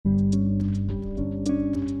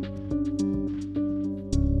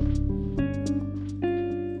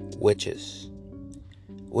Witches.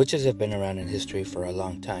 Witches have been around in history for a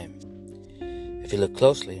long time. If you look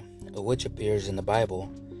closely, a witch appears in the Bible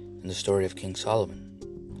in the story of King Solomon,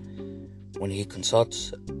 when he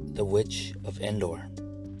consults the witch of Endor.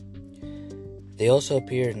 They also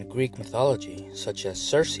appear in Greek mythology, such as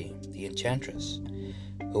Circe, the enchantress,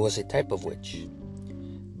 who was a type of witch.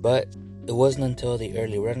 But it wasn't until the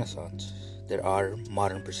early Renaissance that our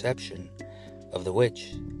modern perception of the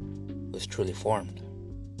witch was truly formed.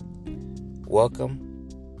 Welcome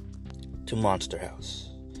to Monster House,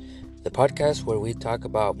 the podcast where we talk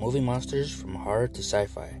about movie monsters from horror to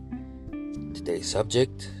sci-fi. Today's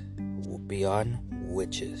subject will be on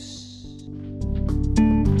witches.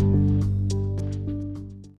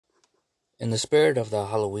 In the spirit of the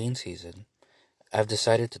Halloween season, I've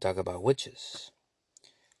decided to talk about witches.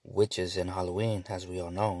 Witches and Halloween, as we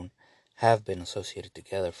all know, have been associated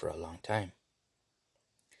together for a long time.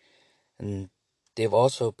 And they've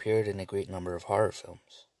also appeared in a great number of horror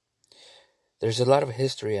films. There's a lot of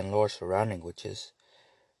history and lore surrounding witches,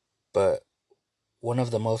 but one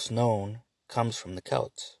of the most known comes from the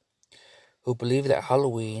Celts, who believed that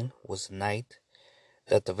Halloween was the night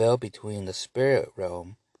that the veil between the spirit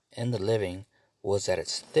realm and the living was at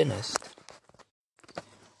its thinnest,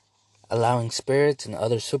 allowing spirits and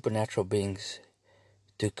other supernatural beings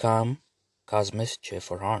to come, cause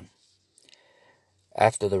mischief or harm.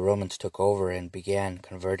 After the Romans took over and began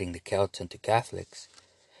converting the Celts into Catholics,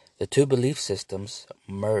 the two belief systems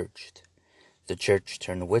merged. The church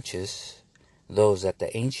turned witches, those that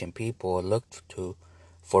the ancient people looked to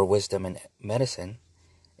for wisdom and medicine,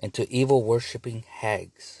 into evil-worshipping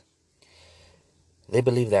hags. They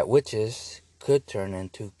believed that witches could turn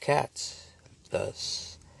into cats,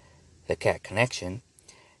 thus the cat connection,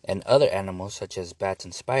 and other animals such as bats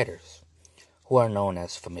and spiders, who are known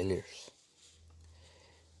as familiars.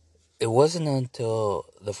 It wasn't until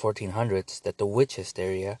the 1400s that the witch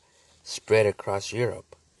hysteria spread across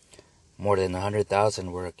Europe. More than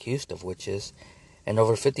 100,000 were accused of witches, and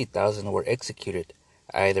over 50,000 were executed,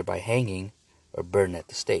 either by hanging or burned at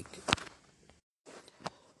the stake.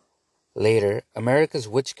 Later, America's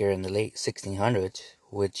witch scare in the late 1600s,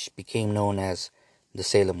 which became known as the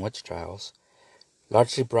Salem witch trials,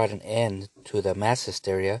 largely brought an end to the mass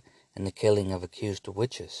hysteria and the killing of accused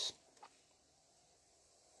witches.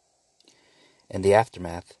 In the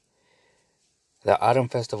aftermath, the autumn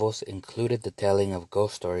festivals included the telling of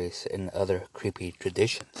ghost stories and other creepy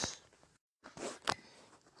traditions.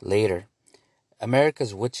 Later,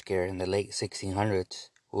 America's witch scare in the late 1600s,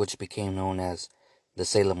 which became known as the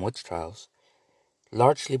Salem witch trials,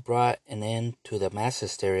 largely brought an end to the mass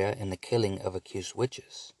hysteria and the killing of accused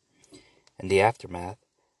witches. In the aftermath,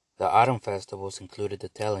 the autumn festivals included the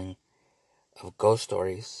telling of ghost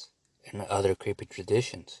stories and other creepy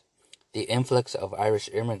traditions. The influx of Irish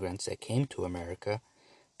immigrants that came to America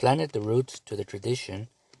planted the roots to the tradition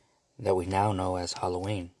that we now know as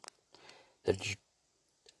Halloween.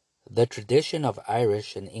 The tradition of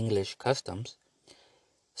Irish and English customs,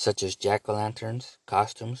 such as jack-o'-lanterns,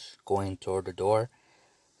 costumes, going door to door,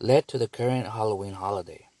 led to the current Halloween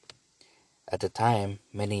holiday. At the time,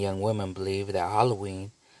 many young women believed that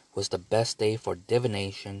Halloween was the best day for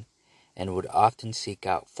divination and would often seek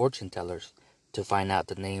out fortune tellers to find out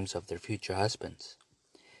the names of their future husbands.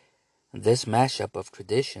 This mashup of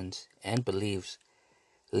traditions and beliefs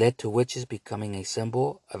led to witches becoming a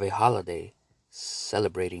symbol of a holiday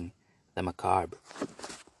celebrating the macabre.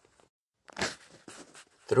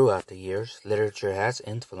 Throughout the years, literature has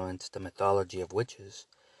influenced the mythology of witches,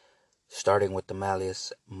 starting with the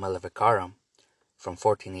Malleus Maleficarum from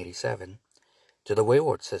 1487 to the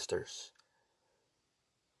Wayward Sisters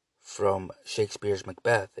from Shakespeare's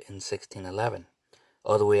Macbeth in 1611,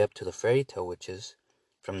 all the way up to the fairy tale witches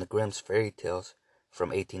from the Grimm's fairy tales from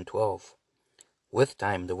 1812. With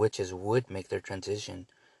time, the witches would make their transition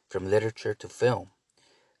from literature to film.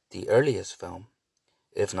 The earliest film,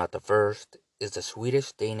 if not the first, is the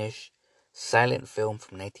Swedish-Danish silent film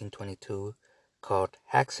from 1922 called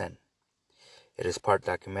Häxan. It is part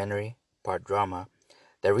documentary, part drama,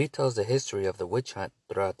 that retells the history of the witch hunt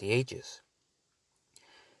throughout the ages.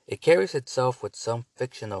 It carries itself with some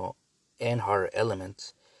fictional and horror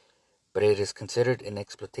elements, but it is considered an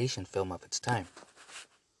exploitation film of its time.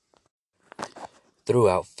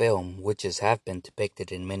 Throughout film, witches have been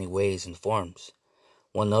depicted in many ways and forms.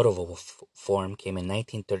 One notable form came in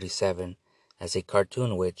 1937 as a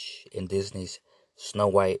cartoon witch in Disney's Snow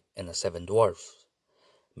White and the Seven Dwarfs.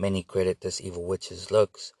 Many credit this evil witch's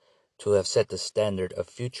looks to have set the standard of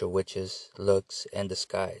future witches' looks and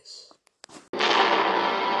disguise.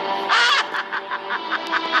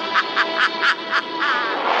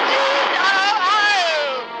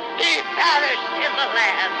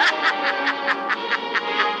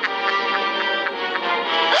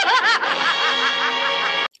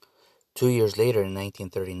 2 years later, in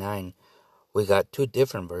 1939, we got two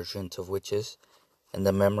different versions of witches in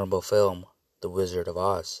the memorable film The Wizard of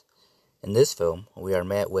Oz. In this film, we are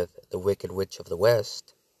met with the Wicked Witch of the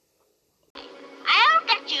West. I'll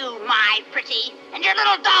get you, my pretty, and your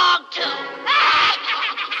little dog, too.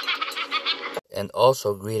 And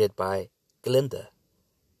also greeted by Glinda,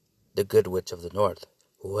 the Good Witch of the North,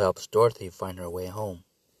 who helps Dorothy find her way home.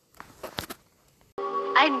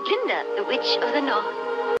 I'm Glinda, the Witch of the North.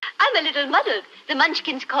 I'm a little muddled. The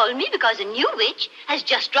Munchkins call me because a new witch has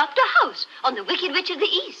just dropped a house on the Wicked Witch of the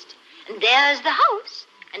East. And there's the house,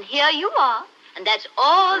 and here you are, and that's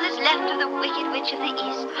all that's left of the Wicked Witch of the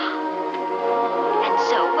East. And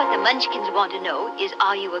so what the Munchkins want to know is,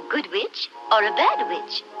 are you a good witch or a bad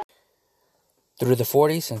witch? Through the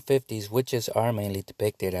 40s and 50s, witches are mainly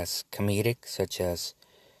depicted as comedic, such as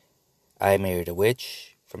I Married a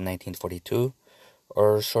Witch from 1942,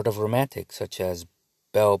 or sort of romantic, such as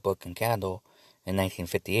Bell, Book, and Candle in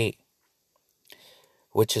 1958.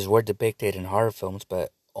 Witches were depicted in horror films,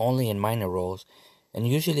 but only in minor roles, and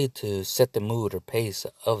usually to set the mood or pace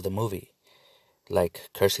of the movie, like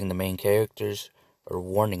cursing the main characters or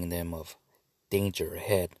warning them of danger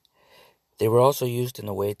ahead. They were also used in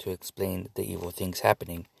a way to explain the evil things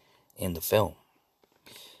happening in the film.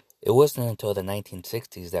 It wasn't until the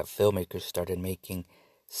 1960s that filmmakers started making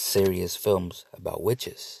serious films about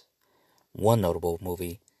witches. One notable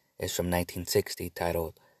movie is from 1960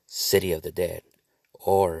 titled City of the Dead,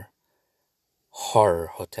 or Horror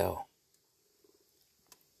Hotel.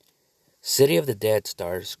 City of the Dead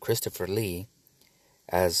stars Christopher Lee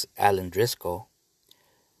as Alan Driscoll,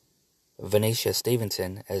 Venetia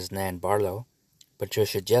Stevenson as Nan Barlow,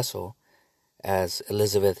 Patricia Jessel as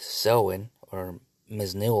Elizabeth Selwyn, or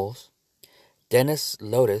Ms. Newells, Dennis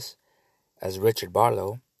Lotus as Richard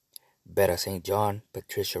Barlow, Betta St. John,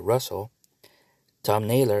 Patricia Russell, Tom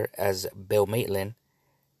Naylor as Bill Maitland,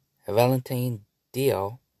 Valentine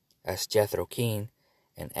Dial as Jethro Keane,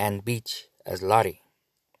 and Ann Beach as Lottie.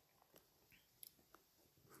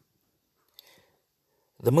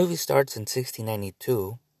 The movie starts in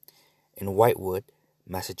 1692 in Whitewood,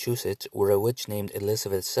 Massachusetts, where a witch named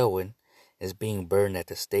Elizabeth Selwyn is being burned at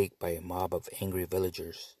the stake by a mob of angry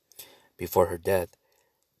villagers. Before her death,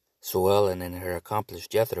 Sue Ellen and her accomplice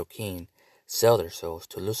Jethro Keane sell their souls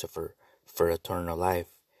to Lucifer for eternal life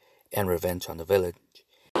and revenge on the village.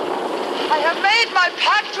 I have made my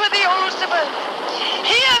pact with the Lucifer.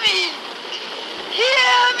 Hear me!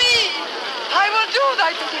 Hear me! I will do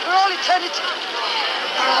thy bidding for all eternity.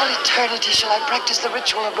 For all eternity shall I practice the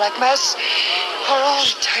ritual of Black Mass. For all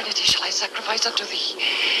eternity shall I sacrifice unto thee.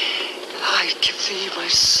 I give thee my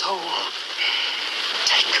soul.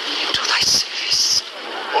 Take me into thy service.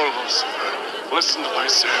 O Lucifer, listen to thy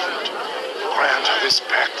servant. Grant her this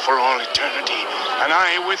pact for all eternity, and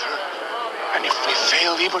I with her. And if we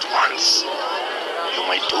fail thee but once, you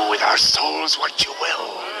may do with our souls what you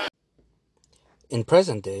will. In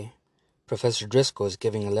present day, Professor Driscoll is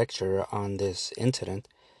giving a lecture on this incident.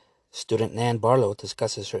 Student Nan Barlow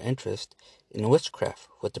discusses her interest in witchcraft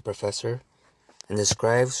with the professor and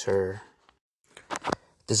describes her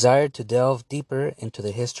desire to delve deeper into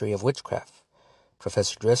the history of witchcraft.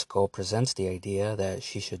 Professor Driscoll presents the idea that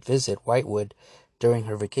she should visit Whitewood during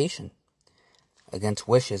her vacation. Against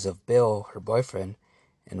wishes of Bill, her boyfriend,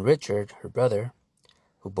 and Richard, her brother,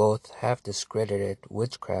 who both have discredited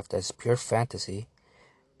witchcraft as pure fantasy,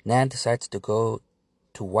 Nan decides to go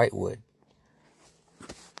to Whitewood.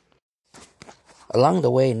 Along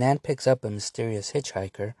the way, Nan picks up a mysterious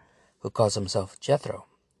hitchhiker who calls himself Jethro.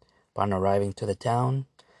 Upon arriving to the town,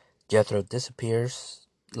 Jethro disappears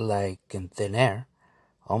like in thin air,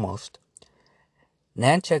 almost.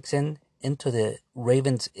 Nan checks into the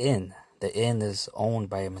Raven's Inn. The inn is owned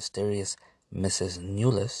by a mysterious Mrs.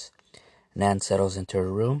 Newless. Nan settles into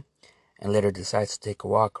her room and later decides to take a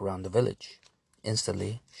walk around the village.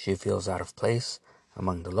 Instantly, she feels out of place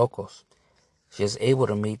among the locals. She is able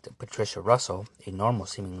to meet Patricia Russell, a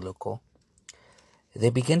normal-seeming local. They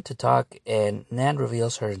begin to talk, and Nan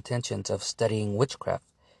reveals her intentions of studying witchcraft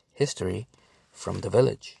history from the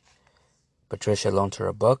village. Patricia loans her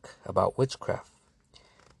a book about witchcraft.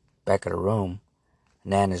 Back at her room,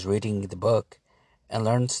 Nan is reading the book and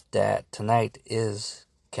learns that tonight is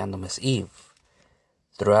Candlemas Eve.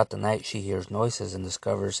 Throughout the night, she hears noises and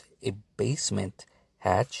discovers a basement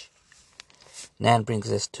hatch. Nan brings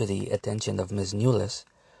this to the attention of Miss Newless,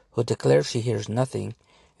 who declares she hears nothing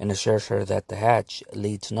and assures her that the hatch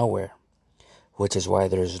leads nowhere, which is why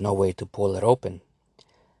there is no way to pull it open.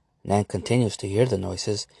 Nan continues to hear the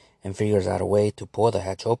noises and figures out a way to pull the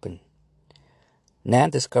hatch open.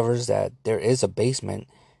 Nan discovers that there is a basement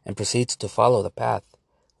and proceeds to follow the path,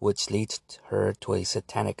 which leads her to a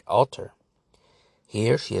satanic altar.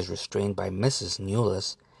 Here she is restrained by Mrs.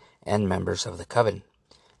 Newless and members of the coven.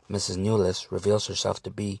 Mrs. Newless reveals herself to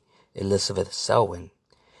be Elizabeth Selwyn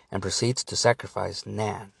and proceeds to sacrifice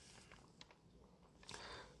Nan.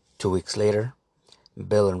 2 weeks later,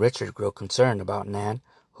 Bill and Richard grow concerned about Nan,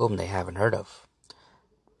 whom they haven't heard of.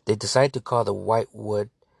 They decide to call the Whitewood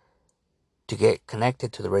to get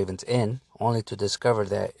connected to the Raven's Inn, only to discover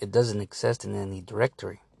that it doesn't exist in any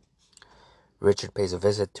directory. Richard pays a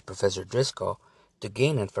visit to Professor Driscoll to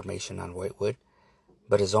gain information on Whitewood,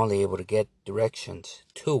 but is only able to get directions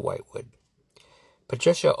to Whitewood.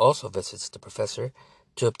 Patricia also visits the professor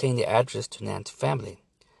to obtain the address to Nan's family.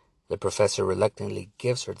 The professor reluctantly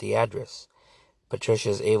gives her the address. Patricia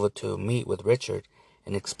is able to meet with Richard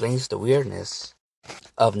and explains the weirdness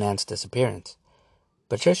of Nan's disappearance.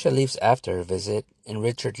 Patricia leaves after her visit, and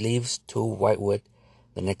Richard leaves to Whitewood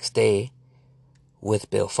the next day, with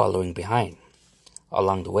Bill following behind.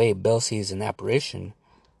 Along the way, Bill sees an apparition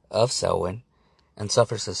of Selwyn and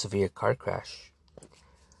suffers a severe car crash.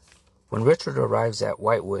 When Richard arrives at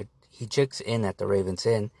Whitewood, he checks in at the Raven's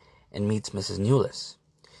Inn and meets Mrs. Newless.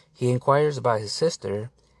 He inquires about his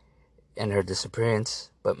sister and her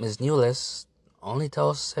disappearance, but Miss Newless only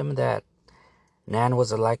tells him that Nan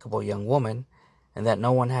was a likable young woman and that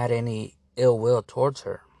no one had any ill will towards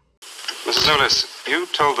her. Mrs. Newless, you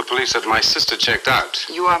told the police that my sister checked out.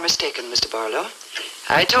 You are mistaken, Mr. Barlow.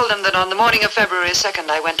 I told them that on the morning of February 2nd,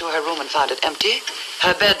 I went to her room and found it empty,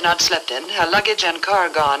 her bed not slept in, her luggage and car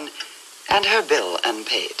gone, and her bill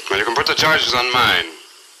unpaid. Well, you can put the charges on mine.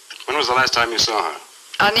 When was the last time you saw her?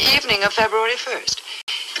 On the evening of February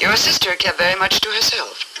 1st. Your sister kept very much to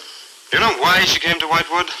herself. Do you know why she came to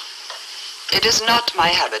Whitewood? It is not my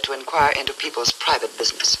habit to inquire into people's private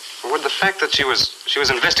business. Or would the fact that she was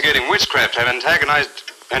investigating witchcraft have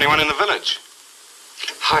antagonized anyone in the village?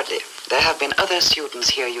 Hardly. There have been other students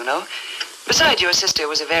here, you know. Besides, your sister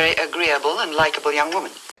was a very agreeable and likable young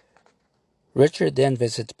woman. Richard then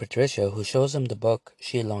visits Patricia, who shows him the book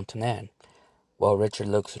she loaned to Nan. While Richard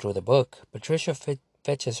looks through the book, Patricia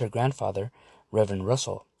fetches her grandfather, Reverend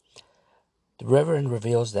Russell. The Reverend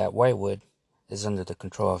reveals that Whitewood is under the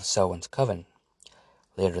control of Selwyn's coven.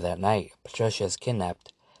 Later that night, Patricia is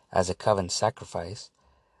kidnapped as a coven sacrifice,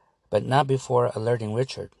 but not before alerting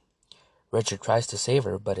Richard. Richard tries to save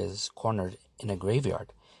her, but is cornered in a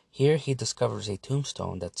graveyard. Here he discovers a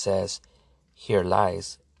tombstone that says, "Here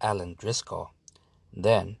lies Alan Driscoll."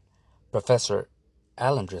 Then, Professor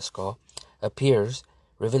Alan Driscoll appears,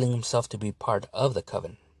 revealing himself to be part of the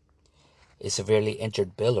coven. A severely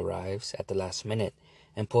injured Bill arrives at the last minute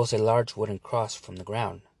and pulls a large wooden cross from the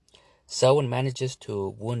ground. Selwyn manages to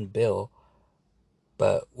wound Bill,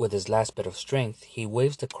 but with his last bit of strength, he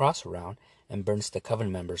waves the cross around and burns the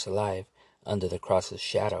coven members alive under the cross's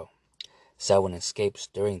shadow. Selwyn escapes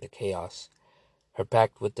during the chaos, her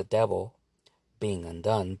pact with the devil being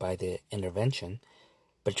undone by the intervention.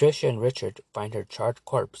 Patricia and Richard find her charred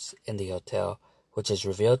corpse in the hotel, which is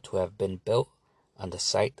revealed to have been built on the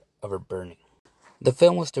site of her burning. The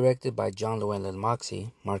film was directed by John Llewellyn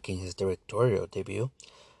Moxey, marking his directorial debut.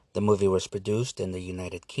 The movie was produced in the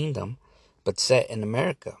United Kingdom, but set in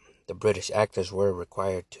America. The British actors were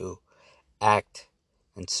required to act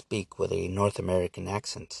and speak with a North American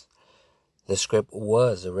accent. The script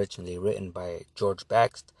was originally written by George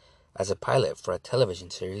Baxt as a pilot for a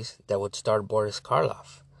television series that would star Boris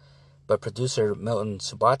Karloff, but producer Milton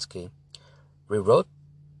Subotsky rewrote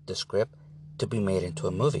the script to be made into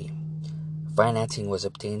a movie. Financing was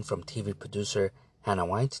obtained from TV producer Hannah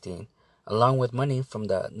Weinstein, along with money from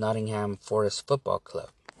the Nottingham Forest Football Club.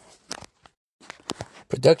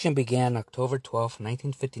 Production began October 12,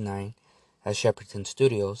 1959, at Shepperton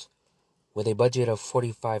Studios, with a budget of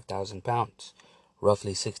 £45,000,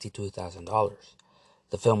 roughly $62,000.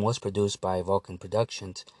 The film was produced by Vulcan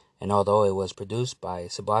Productions, and although it was produced by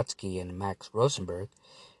Subotsky and Max Rosenberg,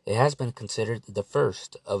 it has been considered the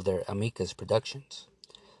first of their Amicus productions.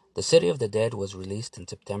 The City of the Dead was released in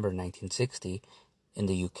September 1960 in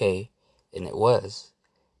the UK, and it was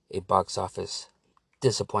a box office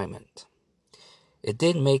disappointment. It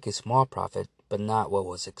did make a small profit, but not what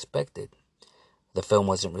was expected. The film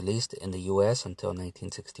wasn't released in the US until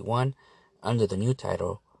 1961 under the new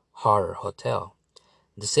title Horror Hotel.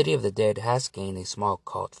 The City of the Dead has gained a small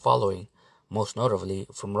cult following, most notably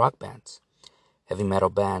from rock bands. Heavy metal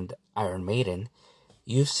band Iron Maiden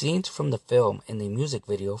used scenes from the film in the music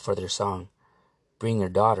video for their song Bring Your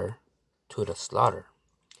Daughter to the Slaughter.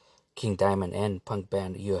 King Diamond and punk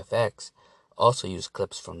band UFX also used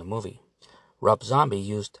clips from the movie. Rob Zombie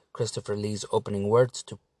used Christopher Lee's opening words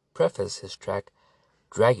to preface his track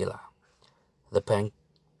Dragula. The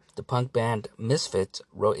the punk band Misfits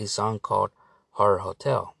wrote a song called Horror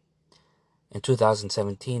Hotel. In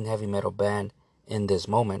 2017, heavy metal band In This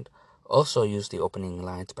Moment also used the opening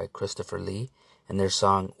lines by Christopher Lee in their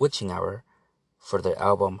song Witching Hour for their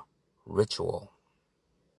album Ritual.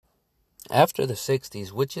 After the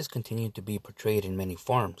 60s, witches continued to be portrayed in many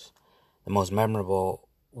forms. The most memorable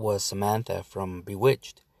was Samantha from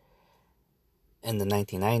Bewitched. In the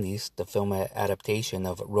 1990s, the film adaptation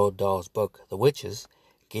of Roald Dahl's book, The Witches,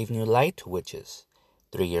 gave new light to witches.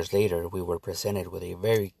 3 years later, we were presented with a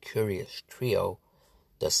very curious trio,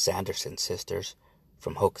 the Sanderson sisters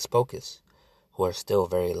from Hocus Pocus, who are still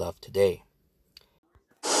very loved today.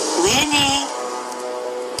 Winnie!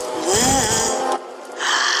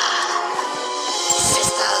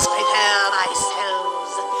 Sisters, prepare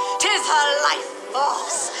thyselves. 'Tis her life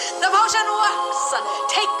force. The potion works.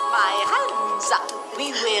 Take my hands.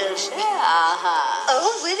 We will share her.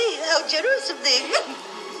 Oh, Winnie, how generous of thee.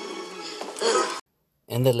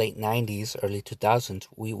 In the late 90s, early 2000s,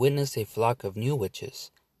 we witnessed a flock of new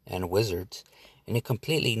witches and wizards in a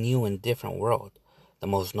completely new and different world. The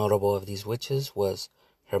most notable of these witches was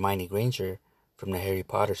Hermione Granger from the Harry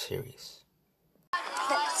Potter series.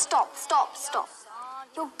 Stop.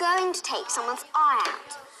 You're going to take someone's eye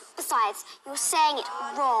out. Besides, you're saying it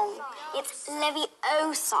wrong. It's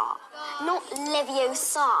Leviosa, not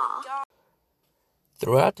Leviosa.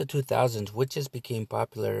 Throughout the 2000s, witches became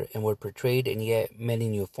popular and were portrayed in yet many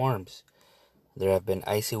new forms. There have been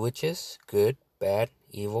icy witches, good, bad,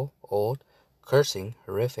 evil, old, cursing,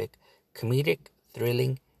 horrific, comedic,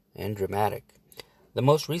 thrilling, and dramatic. The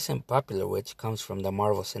most recent popular witch comes from the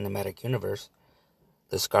Marvel Cinematic Universe,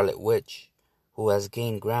 the Scarlet Witch, who has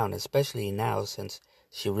gained ground, especially now since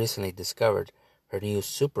she recently discovered her new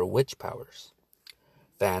super witch powers.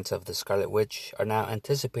 Fans of the Scarlet Witch are now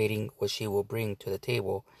anticipating what she will bring to the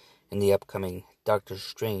table in the upcoming Doctor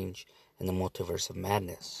Strange in the Multiverse of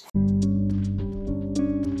Madness.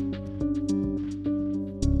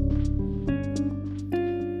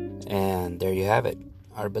 And there you have it.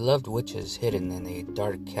 Our beloved witches hidden in a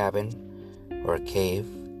dark cabin or a cave,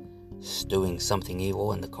 stewing something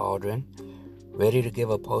evil in the cauldron, ready to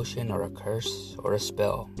give a potion or a curse or a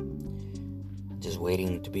spell, just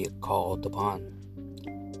waiting to be called upon,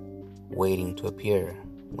 waiting to appear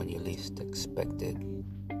when you least expect it.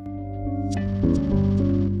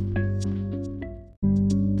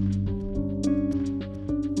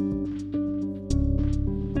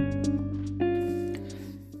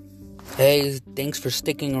 Hey, thanks for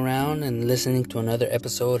sticking around and listening to another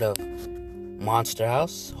episode of Monster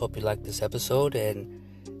House. Hope you liked this episode, and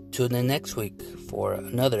tune in next week for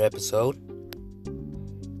another episode.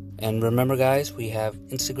 And remember, guys, we have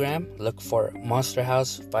Instagram. Look for Monster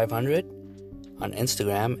House 500 on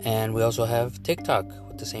Instagram, and we also have TikTok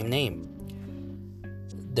with the same name.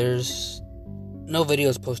 There's no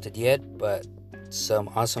videos posted yet, but some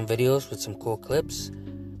awesome videos with some cool clips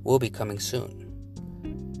will be coming soon.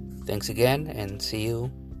 Thanks again, and see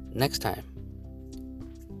you next time.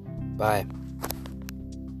 Bye.